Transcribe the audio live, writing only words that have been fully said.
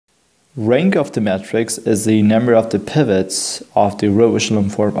Rank of the matrix is the number of the pivots of the row echelon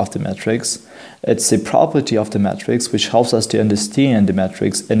form of the matrix. It's a property of the matrix which helps us to understand the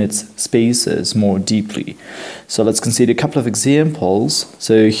matrix and its spaces more deeply. So let's consider a couple of examples.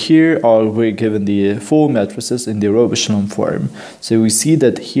 So here we're given the 4 matrices in the row echelon form. So we see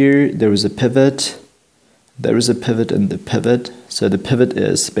that here there is a pivot, and the pivot. So the pivot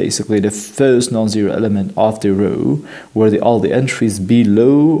is basically the first non-zero element of the row where all the entries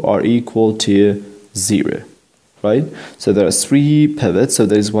below are equal to 0, right? So there are 3 pivots, so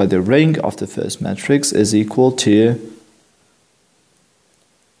that is why the rank of the first matrix is equal to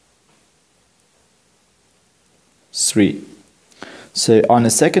 3. So on the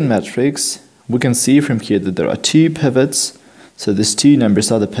second matrix, we can see from here that there are 2 pivots. So these 2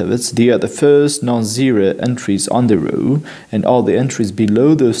 numbers are the pivots. They are the first non-zero entries on the row, and all the entries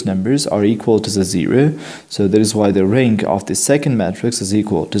below those numbers are equal to the 0. So that is why the rank of the second matrix is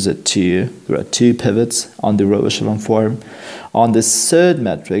equal to the 2. There are 2 pivots on the row echelon form. On the third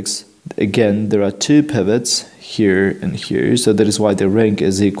matrix, again, there are 2 pivots here and here. So that is why the rank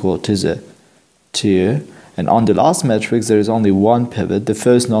is equal to the 2. And on the last matrix, there is only 1 pivot, the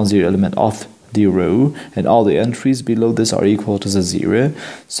first non-zero element of the row, and all the entries below this are equal to the 0.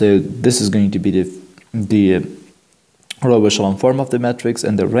 So this is going to be the row echelon form of the matrix,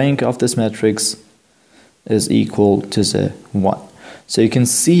 and the rank of this matrix is equal to the 1. So you can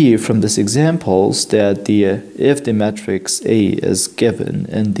see from these examples that if the matrix A is given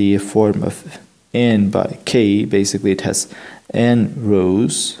in the form of n by k, basically it has n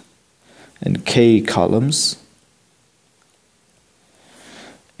rows and k columns,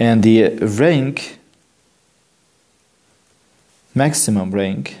 and the rank, maximum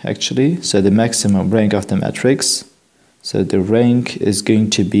rank actually, so the maximum rank of the matrix, so the rank is going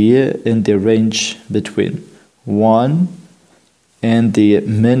to be in the range between 1 and the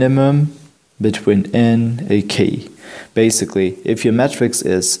minimum between n and k. Basically, if your matrix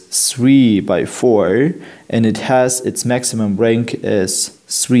is 3 by 4 and it has its maximum rank is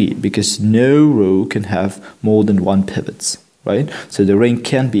 3, because no row can have more than 1 pivots. Right? So the rank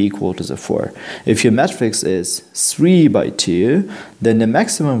can be equal to the 4. If your matrix is 3 by 2, then the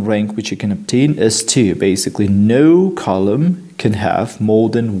maximum rank which you can obtain is 2. Basically, no column can have more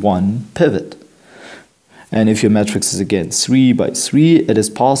than 1 pivot. And if your matrix is again 3 by 3, it is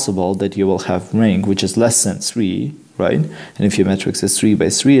possible that you will have rank which is less than 3, right? And if your matrix is 3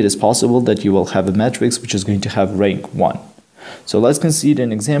 by 3, it is possible that you will have a matrix which is going to have rank 1. So let's consider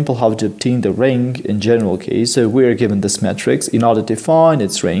an example how to obtain the rank in general case. So we are given this matrix. In order to find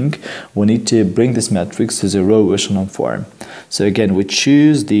its rank, we need to bring this matrix to the row echelon form. So again, we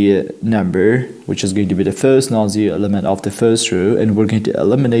choose the number, which is going to be the first non-zero element of the first row, and we're going to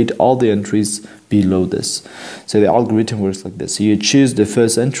eliminate all the entries below this. So the algorithm works like this. So you choose the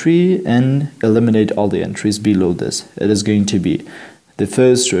first entry and eliminate all the entries below this. It is going to be the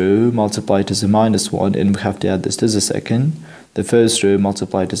first row multiplied to the -1, and we have to add this to the second. The first row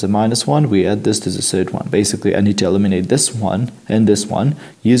multiplied to the -1, we add this to the third one. Basically, I need to eliminate this one and this one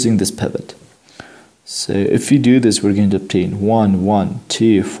using this pivot. So if we do this, we're going to obtain 1, 1,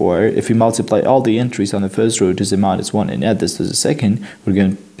 2, 4. If we multiply all the entries on the first row to the -1 and add this to the second, we're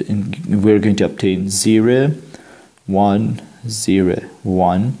going to obtain 0, 1, 0,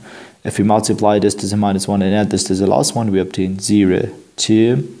 1. If we multiply this to the -1 and add this to the last one, we obtain 0,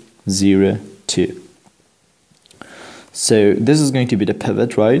 2, 0, 2. So this is going to be the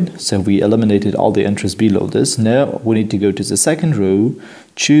pivot, right? So we eliminated all the entries below this. Now we need to go to the second row,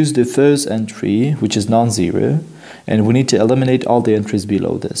 choose the first entry, which is non-zero, and we need to eliminate all the entries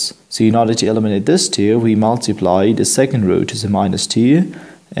below this. So in order to eliminate this 2, we multiply the second row to the -2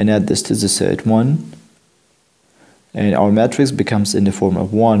 and add this to the third one. And our matrix becomes in the form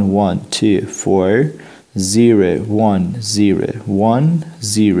of 1, 1, 2, 4, 0, 1, 0, 1,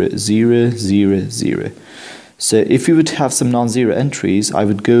 0, 0, 0, 0. So if you would have some non-zero entries, I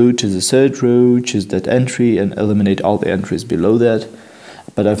would go to the third row, choose that entry, and eliminate all the entries below that.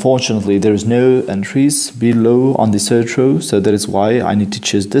 But unfortunately, there is no entries below on the third row, so that is why I need to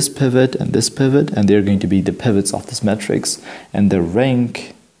choose this pivot, and they're going to be the pivots of this matrix. And the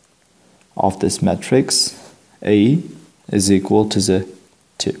rank of this matrix, A, is equal to the